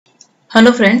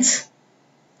Hello friends.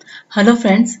 Hello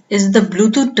friends, is the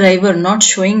Bluetooth driver not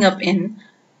showing up in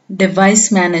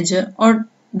device manager or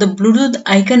the Bluetooth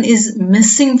icon is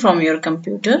missing from your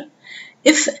computer?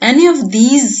 If any of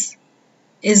these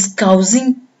is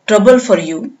causing trouble for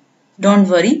you, don't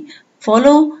worry.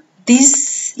 Follow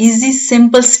these easy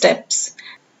simple steps.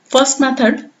 First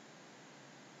method,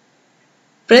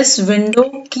 press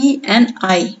window key and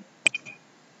I.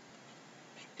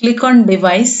 Click on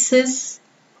devices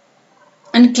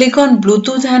and click on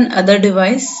Bluetooth and other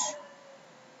device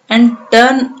and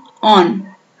turn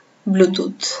on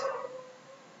Bluetooth.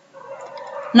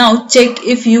 Now check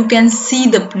if you can see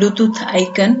the Bluetooth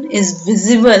icon is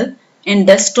visible in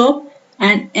desktop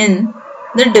and in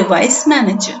the device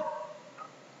manager.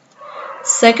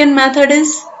 Second method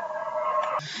is,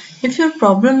 if your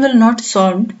problem will not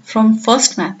solve from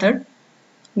first method,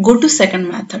 go to second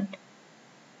method.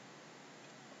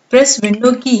 Press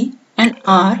window key and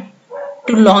R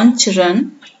to launch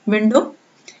run window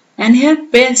and here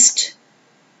paste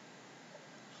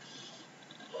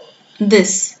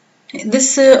this.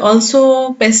 This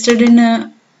also pasted in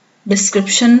a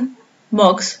description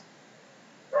box.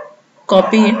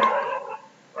 Copy it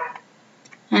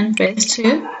and paste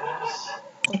here.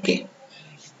 Okay.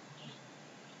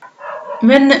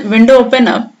 When window open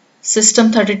up,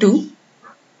 System32,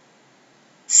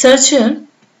 search here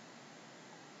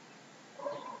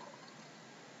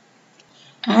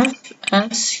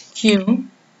FSQ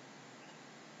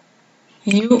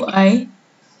UIRT.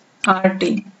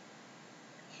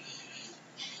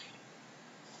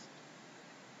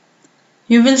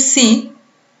 You will see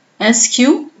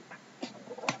SQ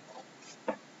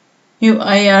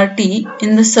UIRT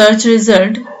in the search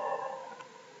result.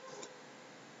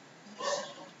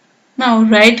 Now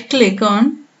right click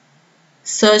on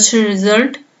search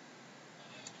result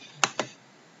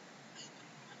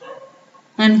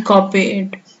and copy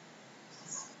it.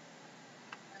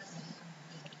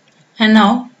 And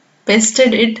now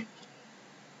pasted it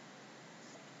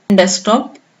in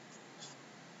desktop.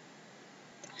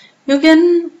 You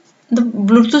can the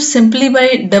Bluetooth simply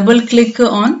by double click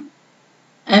on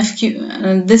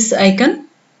FQ this icon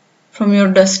from your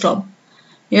desktop.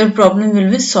 Your problem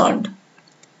will be solved.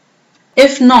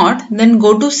 If not, then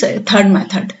go to third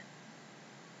method.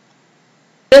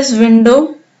 Press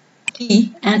window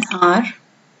key and R.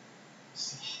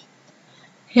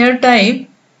 Here type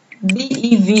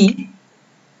DEV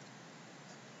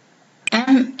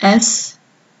MS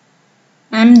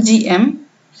MGM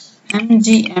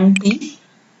MGMT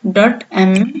dot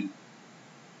MSC.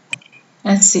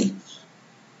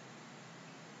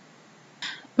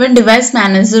 When device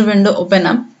manager window open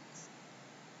up,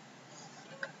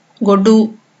 go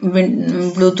to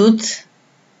Bluetooth,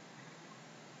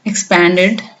 expand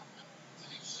it,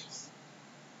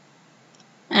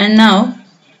 and now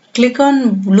click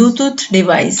on Bluetooth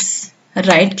device.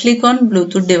 Right click on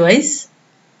Bluetooth device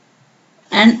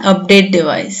and update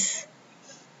device.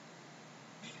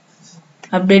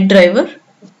 Update driver.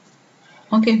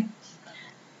 Okay.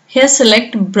 Here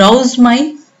select browse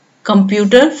my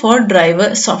computer for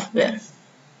driver software.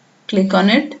 Click on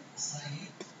it.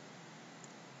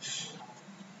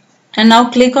 And now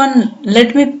click on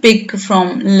let me pick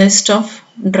from list of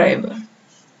driver.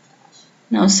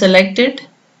 Now select it.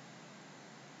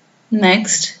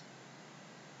 Next.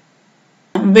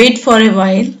 Wait for a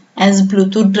while as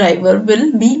Bluetooth driver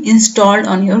will be installed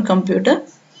on your computer.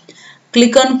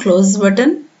 Click on close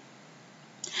button.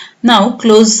 Now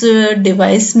close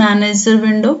device manager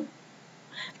window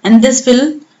and this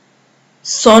will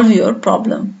solve your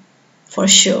problem for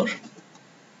sure.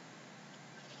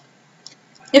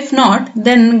 If not,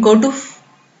 then go to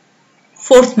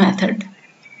fourth method.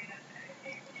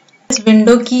 Press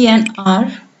window key and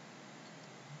R.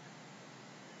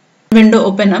 Window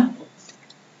open up.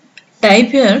 Type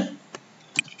here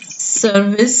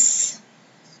services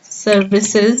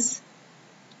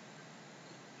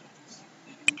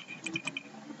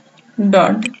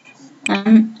dot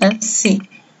MSC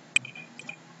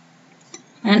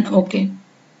and OK.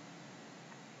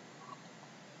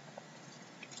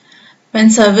 When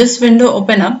service window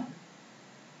open up,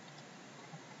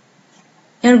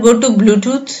 here go to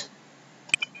Bluetooth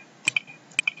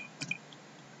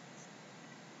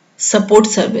support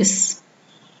service.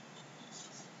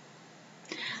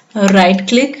 Right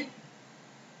click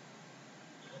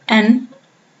and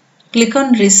click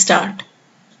on restart.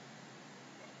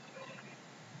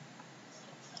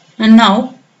 And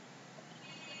now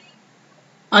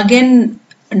again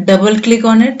double click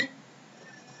on it.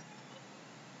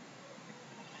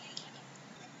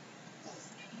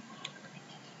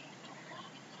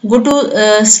 Go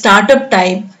to startup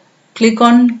type. Click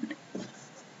on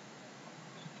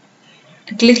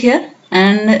click here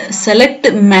and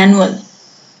select manual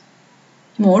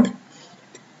mode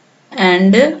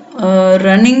and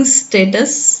running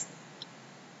status.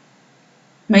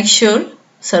 Make sure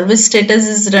service status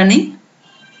is running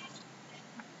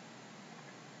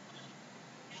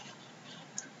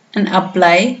and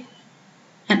apply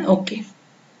and OK.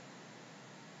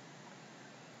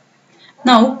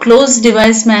 Now close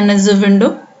device manager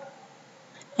window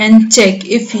and check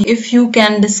if you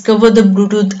can discover the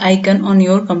Bluetooth icon on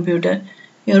your computer.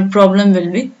 Your problem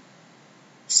will be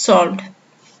solved.